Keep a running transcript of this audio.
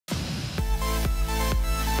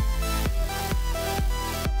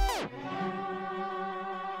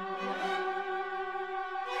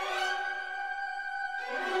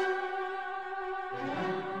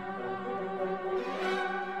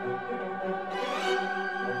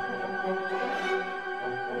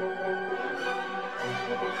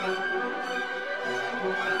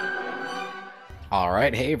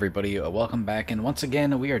Alright, hey everybody, welcome back, and once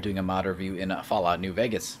again we are doing a mod review in Fallout New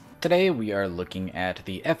Vegas. Today we are looking at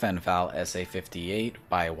the FAL SA58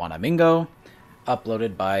 by Wanamingo,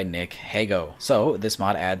 uploaded by Nick Hago. So this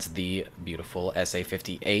mod adds the beautiful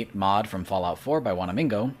SA58 mod from Fallout 4 by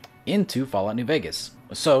Wanamingo into Fallout New Vegas.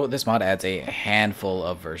 So this mod adds a handful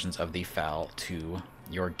of versions of the FAL to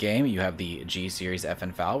your game. You have the G series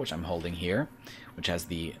FAL, which I'm holding here, which has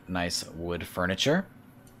the nice wood furniture.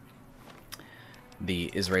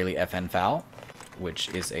 The Israeli FAL, which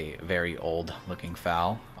is a very old looking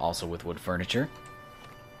FAL, also with wood furniture.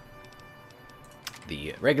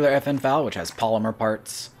 The regular FAL, which has polymer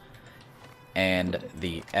parts, and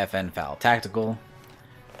the FAL Tactical,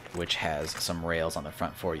 which has some rails on the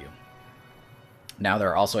front for you. Now there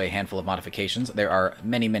are also a handful of modifications. There are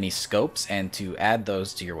many scopes, and to add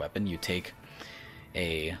those to your weapon, you take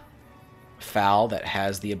a FAL that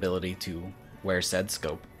has the ability to wear said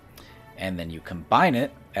scope, and then you combine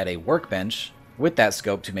it at a workbench with that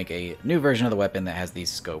scope to make a new version of the weapon that has the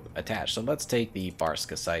scope attached. So let's take the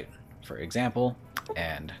Barska sight, for example,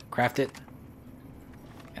 and craft it.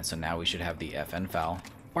 And so now we should have the FAL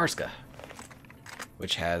Barska,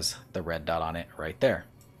 which has the red dot on it right there.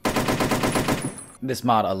 This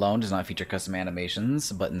mod alone does not feature custom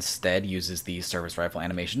animations, but instead uses the service rifle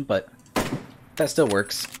animation, but that still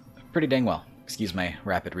works pretty dang well. Excuse my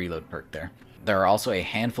rapid reload perk there. There are also a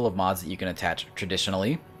handful of mods that you can attach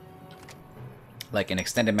traditionally, like an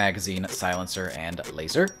extended magazine, silencer, and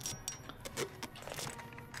laser,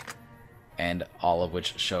 and all of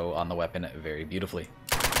which show on the weapon very beautifully.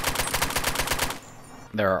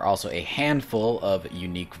 There are also a handful of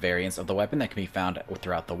unique variants of the weapon that can be found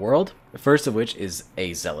throughout the world. The first of which is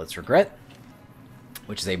a Zealot's Regret,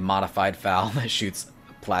 which is a modified FAL that shoots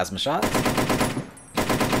plasma shots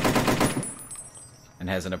and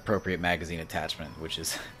has an appropriate magazine attachment, which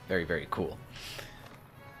is very cool.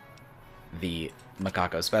 The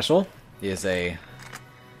Macaco Special is a,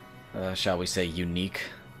 shall we say, unique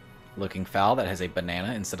looking FAL that has a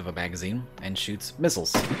banana instead of a magazine and shoots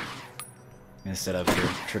missiles instead of your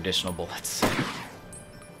traditional bullets.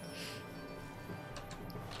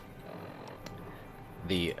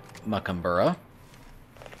 The Macambura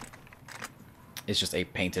is just a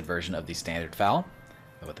painted version of the standard FAL,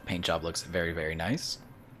 but the paint job looks very nice.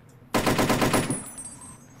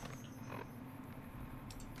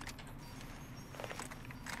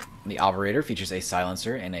 The Operator features a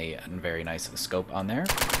silencer and a very nice scope on there.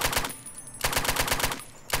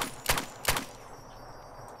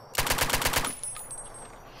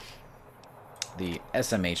 The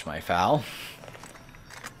SMH My FAL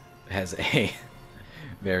has a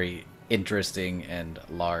very interesting and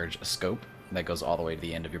large scope that goes all the way to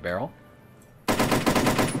the end of your barrel.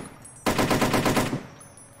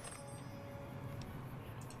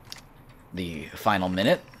 The Final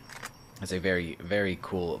Minute has a very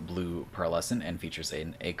cool blue pearlescent and features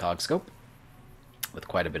an ACOG scope with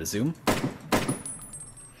quite a bit of zoom.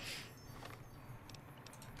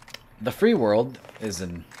 The Free World is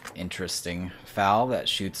an interesting FAL that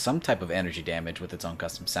shoots some type of energy damage with its own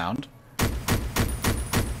custom sound,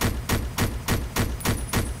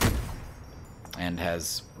 and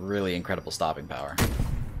has really incredible stopping power.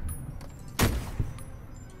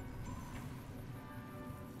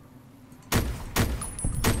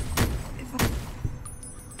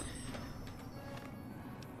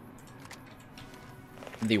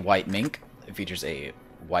 The White Mink features a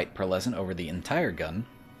white pearlescent over the entire gun.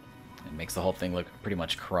 It makes the whole thing look pretty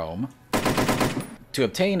much chrome. To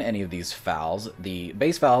obtain any of these FALs, the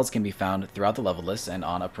base FALs can be found throughout the level list and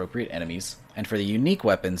on appropriate enemies. And for the unique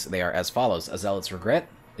weapons, they are as follows. A Zealot's Regret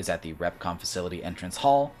is at the RepCon Facility Entrance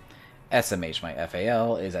Hall. SMH My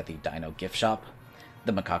FAL is at the Dino Gift Shop.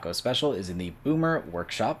 The Macaco Special is in the Boomer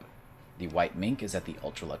Workshop. The White Mink is at the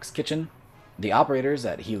Ultralux Kitchen. The Operator is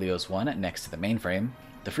at Helios 1 next to the mainframe.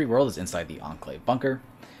 The Free World is inside the Enclave Bunker.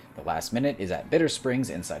 The Last Minute is at Bitter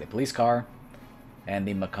Springs inside a police car. And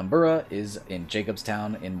the Macambura is in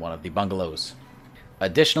Jacobstown in one of the bungalows.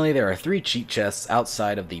 Additionally, there are 3 cheat chests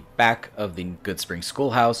outside of the back of the Goodsprings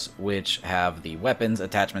Schoolhouse, which have the weapons,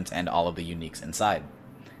 attachments, and all of the uniques inside.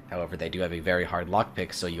 However, they do have a very hard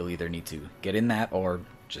lockpick, so you'll either need to get in that or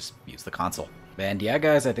just use the console. And yeah,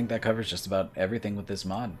 guys, I think that covers just about everything with this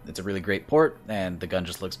mod. It's a really great port, and the gun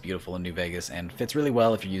just looks beautiful in New Vegas, and fits really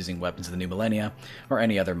well if you're using weapons of the new millennia, or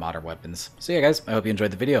any other modern weapons. So yeah, guys, I hope you enjoyed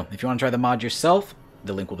the video. If you want to try the mod yourself,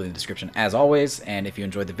 the link will be in the description as always, and if you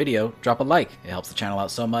enjoyed the video, drop a like. It helps the channel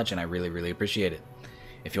out so much, and I really appreciate it.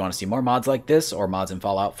 If you want to see more mods like this, or mods in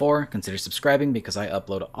Fallout 4, consider subscribing, because I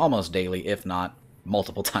upload almost daily, if not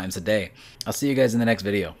multiple times a day. I'll see you guys in the next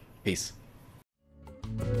video. Peace.